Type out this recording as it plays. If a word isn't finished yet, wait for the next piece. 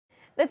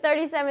The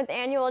 37th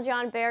annual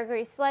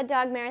Beargrease Sled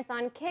Dog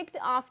Marathon kicked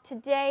off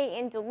today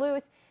in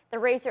Duluth. The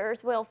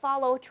racers will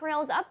follow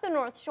trails up the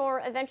North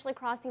Shore, eventually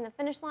crossing the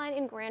finish line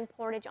in Grand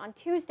Portage on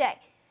Tuesday.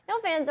 No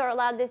fans are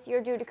allowed this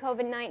year due to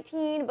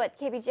COVID-19, but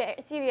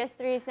CBS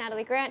 3's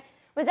Natalie Grant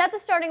was at the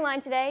starting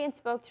line today and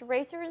spoke to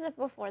racers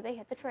before they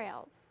hit the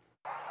trails.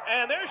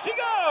 And there she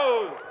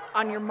goes!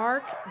 On your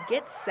mark,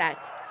 get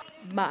set,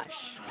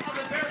 mush.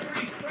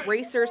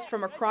 Racers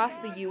from across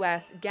the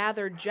U.S.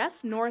 gathered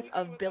just north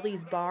of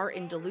Billy's Bar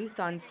in Duluth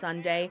on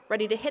Sunday,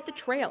 ready to hit the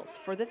trails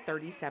for the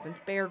 37th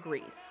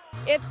Beargrease.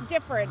 It's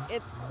different.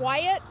 It's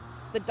quiet.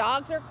 The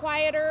dogs are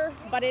quieter,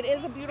 but it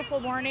is a beautiful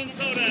morning.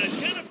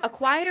 A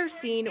quieter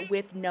scene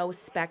with no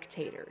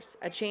spectators,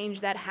 a change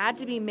that had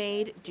to be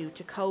made due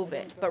to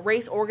COVID. But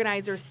race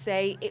organizers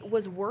say it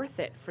was worth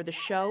it for the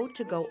show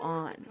to go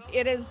on.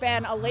 It has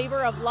been a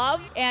labor of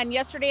love, and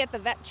yesterday at the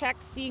vet check,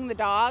 seeing the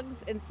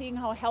dogs and seeing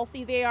how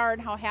healthy they are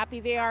and how happy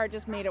they are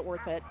just made it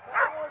worth it.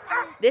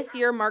 This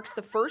year marks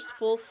the first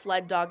full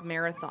sled dog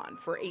marathon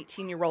for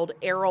 18-year-old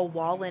Errol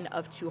Wallen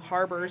of Two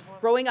Harbors.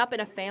 Growing up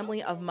in a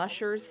family of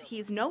mushers,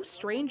 he's no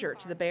stranger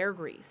to the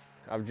Beargrease.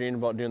 I've dreamed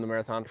about doing the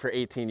marathon for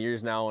 18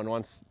 years now, and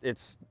once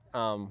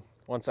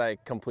I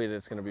complete it,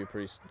 it's going to be a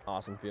pretty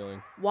awesome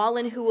feeling.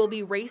 Wallen, who will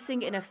be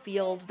racing in a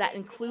field that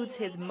includes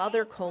his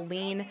mother,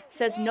 Colleen,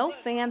 says no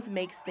fans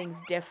makes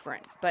things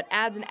different, but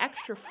adds an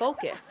extra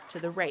focus to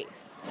the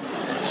race.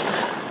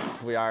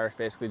 We are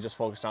basically just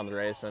focused on the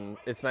race, and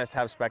it's nice to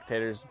have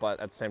spectators,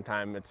 but at the same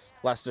time, it's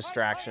less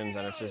distractions,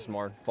 and it's just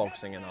more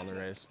focusing in on the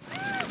race.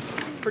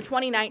 For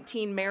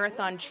 2019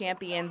 marathon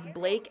champions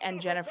Blake and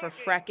Jennifer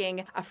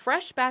Frecking, a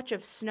fresh batch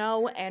of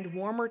snow and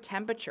warmer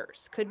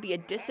temperatures could be a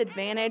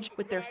disadvantage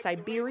with their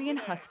Siberian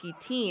Husky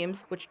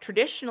teams, which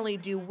traditionally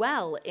do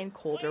well in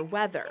colder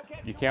weather.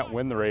 You can't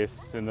win the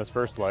race in this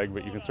first leg,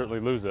 but you can certainly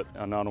lose it.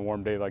 And on a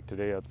warm day like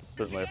today, that's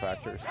certainly a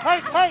factor.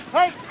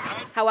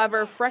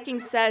 However,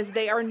 Frecking says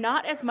they are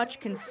not as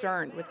much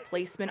concerned with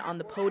placement on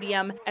the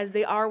podium as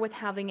they are with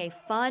having a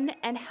fun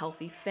and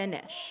healthy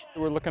finish.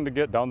 We're looking to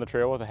get down the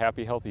trail with a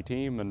happy, healthy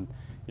team, and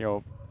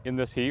in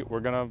this heat,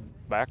 we're going to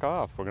back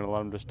off. We're going to let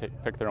them just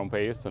pick their own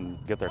pace and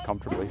get there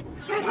comfortably.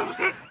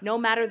 No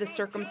matter the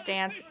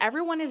circumstance,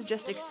 everyone is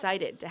just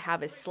excited to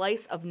have a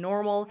slice of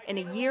normal in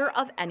a year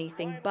of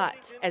anything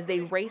but, as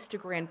they race to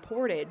Grand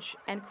Portage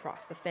and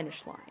cross the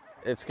finish line.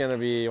 It's going to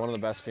be one of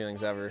the best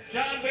feelings ever.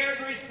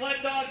 Beargrease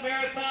Sled Dog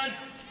Marathon,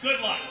 good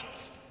luck.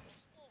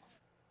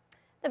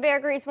 The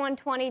Beargrease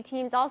 120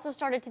 teams also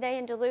started today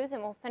in Duluth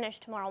and will finish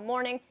tomorrow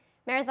morning.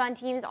 Marathon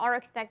teams are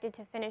expected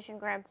to finish in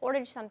Grand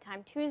Portage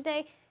sometime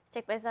Tuesday.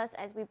 Stick with us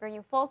as we bring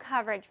you full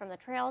coverage from the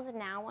trails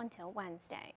now until Wednesday.